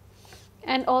working.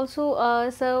 And also,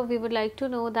 sir, we would like to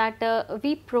know that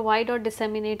we provide or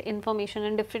disseminate information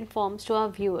in different forms to our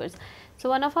viewers. So,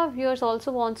 one of our viewers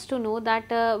also wants to know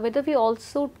that whether we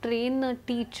also train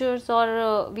teachers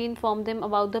or we inform them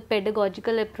about the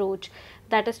pedagogical approach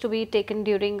that is to be taken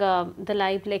during the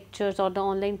live lectures or the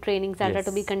online trainings that are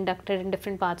to be conducted in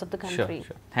different parts of the country.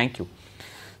 Sure. Thank you.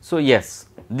 So, yes,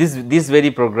 this very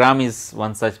program is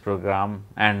one such program,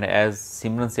 and as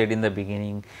Simran said in the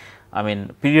beginning,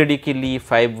 periodically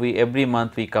every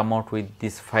month we come out with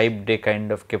this 5-day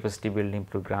kind of capacity building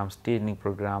programs, training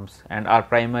programs, and our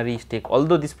primary stake,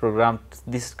 although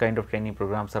this kind of training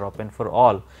programs are open for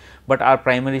all, but our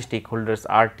primary stakeholders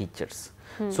are teachers.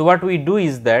 So, what we do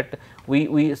is that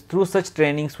we through such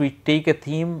trainings we take a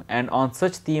theme, and on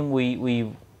such theme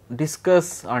we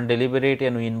discuss and deliberate,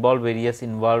 and we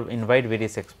invite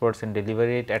various experts and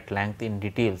deliberate at length in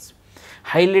details,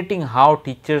 highlighting how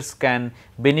teachers can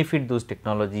benefit those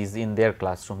technologies in their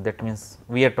classroom. That means,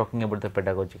 we are talking about the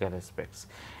pedagogical aspects.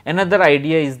 Another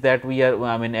idea is that we are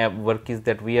work is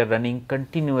that we are running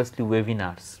continuously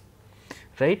webinars,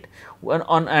 right,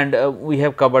 we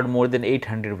have covered more than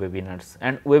 800 webinars,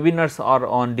 and webinars are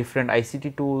on different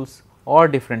ICT tools or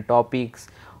different topics,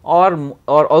 or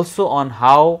also on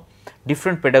how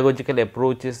different pedagogical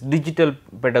approaches, digital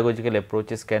pedagogical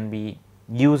approaches can be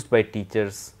used by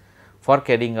teachers for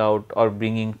carrying out or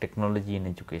bringing technology in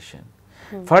education.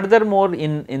 Furthermore,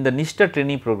 in the NISTA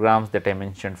training programs that I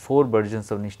mentioned, 4 versions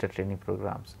of NISTA training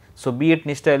programs. So, be it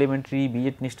NISTA elementary, be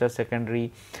it NISTA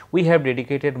secondary, we have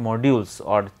dedicated modules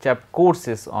or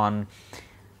courses on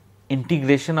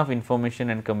integration of information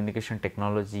and communication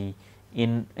technology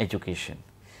in education.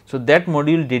 So, that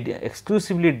module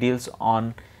exclusively deals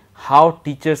on how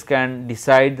teachers can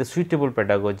decide the suitable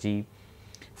pedagogy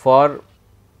for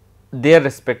their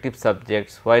respective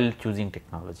subjects while choosing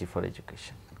technology for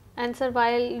education. And sir,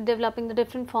 while developing the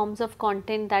different forms of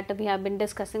content that we have been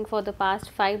discussing for the past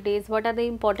 5 days, what are the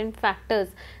important factors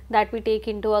that we take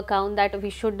into account that we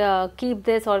should keep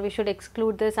this or we should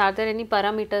exclude this? Are there any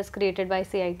parameters created by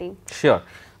CIET? Sure.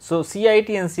 So,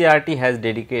 CIET-NCERT has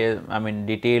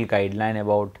detailed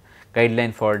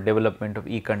guideline for development of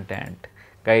e-content,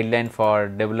 guideline for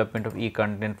development of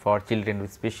e-content for children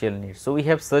with special needs. So, we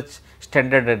have such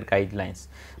standardized guidelines,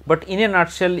 but in a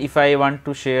nutshell, if I want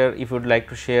to share, if you would like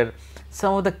to share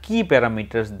some of the key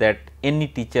parameters that any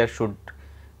teacher should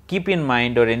keep in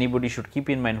mind or anybody should keep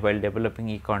in mind while developing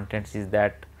e-contents, is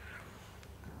that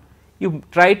you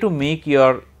try to make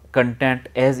your content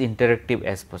as interactive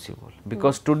as possible,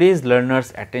 because today's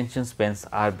learners attention spans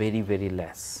are very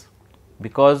less,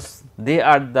 because they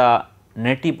are the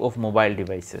native of mobile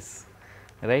devices,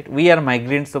 right. We are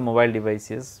migrants of mobile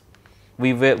devices.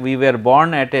 We were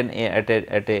born at an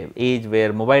age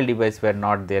where mobile devices were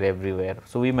not there everywhere.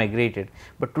 So, we migrated,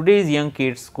 but today's young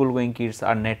kids, school going kids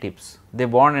are natives. They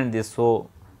born and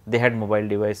they had mobile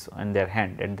device in their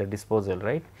hand at their disposal,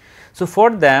 right. So, for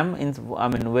them in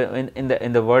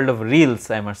the world of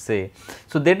reels, I must say,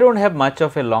 so they do not have much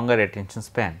of a longer attention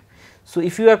span. So,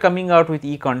 if you are coming out with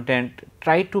e-content,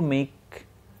 try to make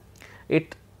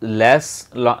it less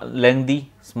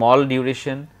lengthy, small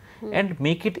duration, and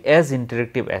make it as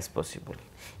interactive as possible.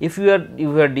 If you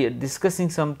are discussing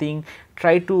something,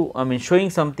 try to showing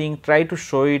something, try to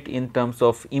show it in terms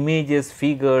of images,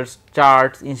 figures,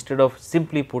 charts, instead of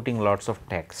simply putting lots of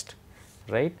text,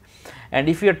 right. And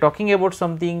if you are talking about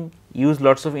something, use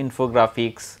lots of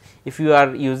infographics. If you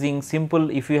are using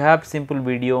if you have simple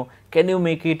video, can you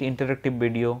make it interactive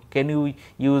video? Can you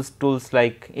use tools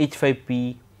like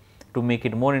H5P to make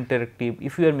it more interactive?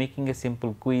 If you are making a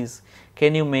simple quiz,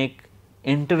 can you make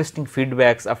interesting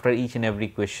feedbacks after each and every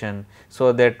question,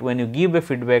 so that when you give a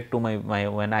feedback to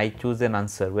when I choose an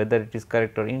answer, whether it is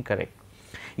correct or incorrect,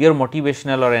 your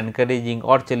motivational or encouraging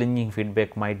or challenging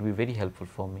feedback might be very helpful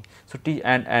for me. So,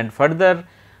 and further,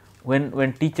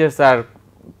 when teachers are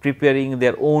preparing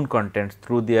their own contents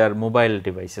through their mobile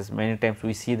devices, many times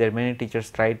we see that many teachers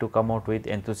try to come out with,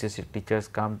 enthusiastic teachers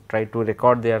try to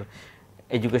record their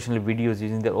educational videos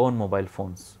using their own mobile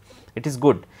phones. It is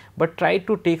good, but try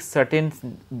to take certain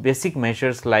basic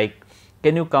measures, like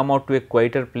can you come out to a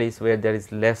quieter place where there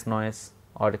is less noise,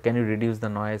 or can you reduce the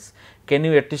noise? Can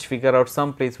you at least figure out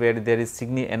some place where there is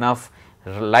enough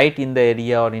light in the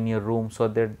area or in your room, so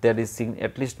that there is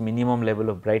at least minimum level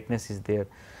of brightness is there,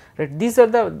 right. These are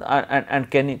the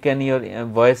and can your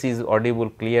voice is audible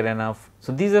clear enough.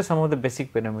 So, these are some of the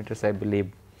basic parameters I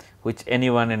believe which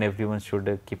anyone and everyone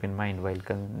should keep in mind while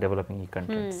developing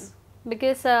e-contents.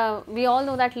 Because we all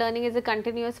know that learning is a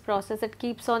continuous process, it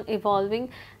keeps on evolving,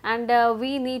 and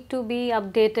we need to be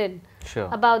updated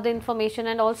about the information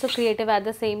and also creative at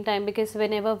the same time, because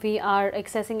whenever we are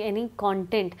accessing any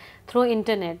content through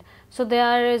internet, so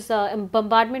there is a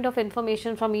bombardment of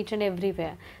information from each and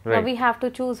everywhere. Now we have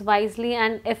to choose wisely,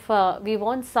 and if we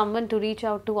want someone to reach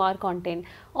out to our content,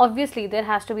 obviously there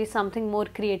has to be something more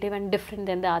creative and different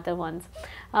than the other ones.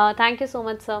 Thank you so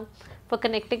much, sir, for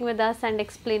connecting with us and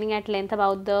explaining at length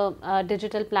about the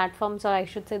digital platforms, or I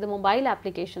should say the mobile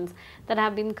applications that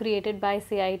have been created by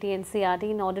CIET-NCERT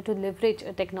in order to leverage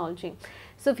technology.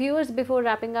 So viewers, before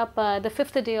wrapping up the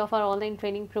 5th day of our online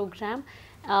training program,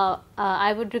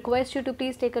 I would request you to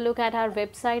please take a look at our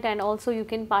website, and also you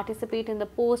can participate in the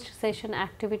post session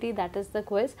activity, that is the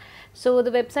quiz. So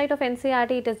the website of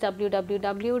NCERT, it is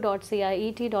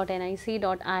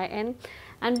www.ciet.nic.in,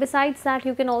 and besides that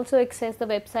you can also access the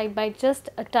website by just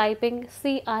typing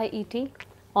CIET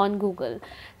on Google.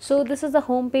 So this is the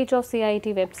home page of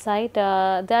CIET website.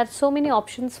 There are so many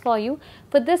options for you.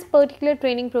 For this particular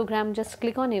training program, just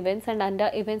click on events, and under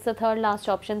events the third last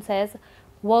option says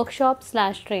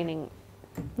workshop/training.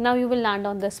 Now you will land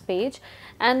on this page,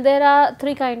 and there are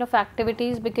 3 kind of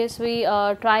activities, because we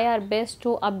try our best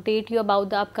to update you about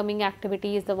the upcoming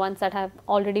activities, the ones that have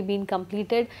already been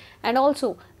completed and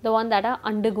also the one that are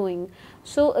undergoing.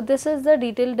 So this is the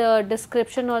detailed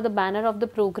description or the banner of the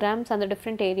programs and the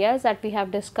different areas that we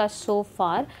have discussed so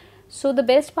far. So the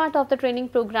best part of the training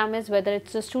program is whether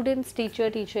it's the students, teacher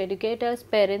educators,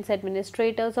 parents,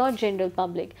 administrators or general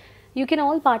public, you can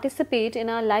all participate in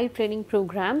our live training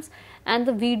programs, and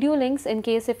the video links, in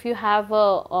case if you have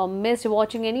missed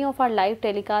watching any of our live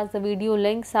telecasts, the video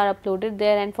links are uploaded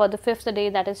there, and for the 5th day,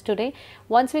 that is today,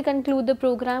 once we conclude the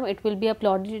program, it will be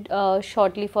uploaded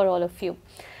shortly for all of you.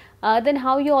 Then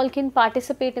how you all can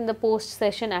participate in the post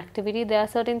session activity, there are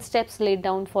certain steps laid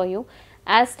down for you.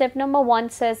 As step number 1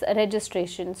 says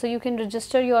registration, so you can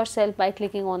register yourself by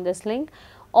clicking on this link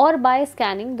or by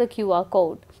scanning the QR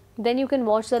code. Then you can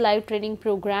watch the live training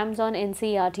programs on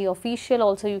NCERT Official.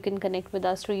 Also, you can connect with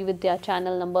us through eVidya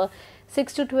channel number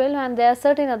 6 to 12, and there are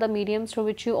certain other mediums through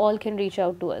which you all can reach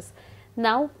out to us.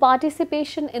 Now,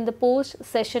 participation in the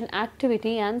post-session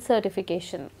activity and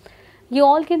certification. You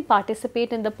all can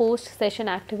participate in the post-session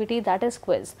activity, that is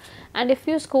quiz, and if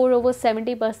you score over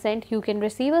 70%, you can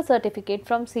receive a certificate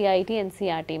from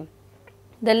CIET-NCERT.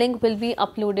 The link will be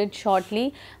uploaded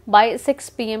shortly by 6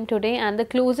 p.m. today, and the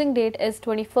closing date is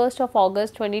 21st of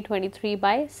August 2023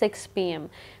 by 6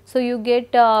 p.m. So you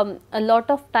get a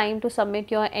lot of time to submit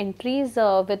your entries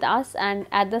with us, and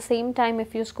at the same time,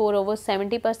 if you score over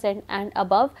 70% and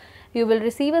above, you will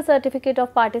receive a certificate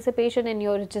of participation in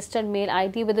your registered mail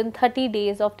ID within 30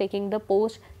 days of taking the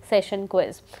post-session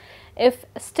quiz. If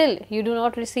still you do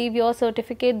not receive your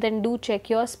certificate, then do check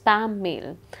your spam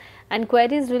mail. And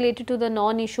queries related to the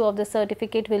non-issue of the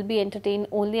certificate will be entertained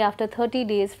only after 30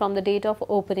 days from the date of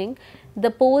opening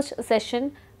the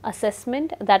post-session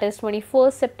assessment, that is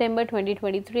 21st September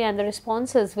 2023, and the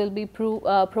responses will be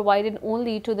provided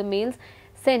only to the mails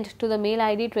sent to the mail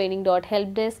ID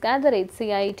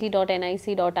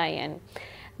training.helpdesk@ciet.nic.in.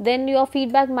 Then your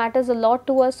feedback matters a lot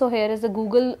to us, so here is a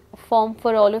Google form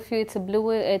for all of you. It's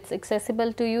blue, it's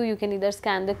accessible to you. You can either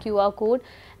scan the QR code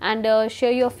and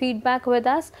share your feedback with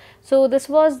us. So this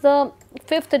was the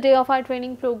 5th day of our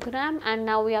training program, and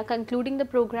now we are concluding the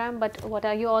program. But what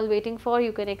are you all waiting for?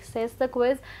 You can access the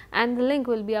quiz, and the link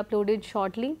will be uploaded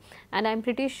shortly, and I'm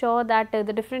pretty sure that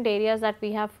the different areas that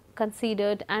we have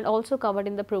considered and also covered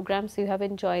in the programs, you have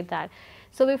enjoyed that.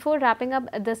 So before wrapping up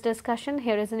this discussion,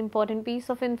 here is an important piece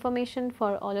of information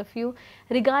for all of you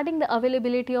regarding the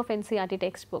availability of NCERT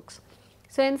textbooks.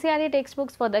 So NCERT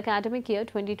textbooks for the academic year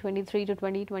 2023 to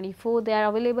 2024, they are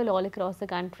available all across the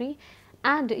country,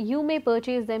 and you may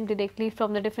purchase them directly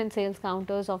from the different sales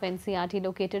counters of NCERT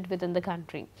located within the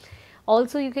country.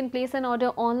 Also, you can place an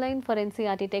order online for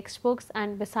NCERT textbooks,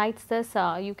 and besides this,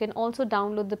 you can also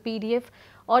download the PDF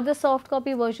or the soft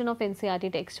copy version of NCERT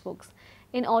textbooks.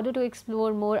 In order to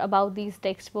explore more about these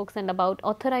textbooks and about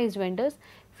authorized vendors,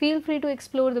 feel free to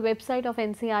explore the website of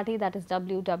NCERT, that is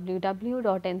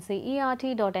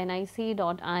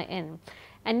www.ncert.nic.in.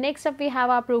 And next up, we have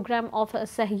our program of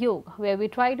Sahyog, where we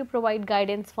try to provide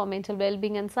guidance for mental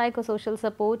well-being and psychosocial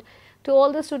support to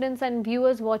all the students and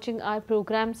viewers watching our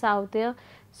programs out there.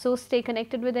 So stay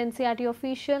connected with NCERT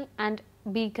Official, and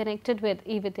be connected with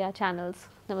eVidya channels.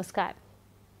 Namaskar.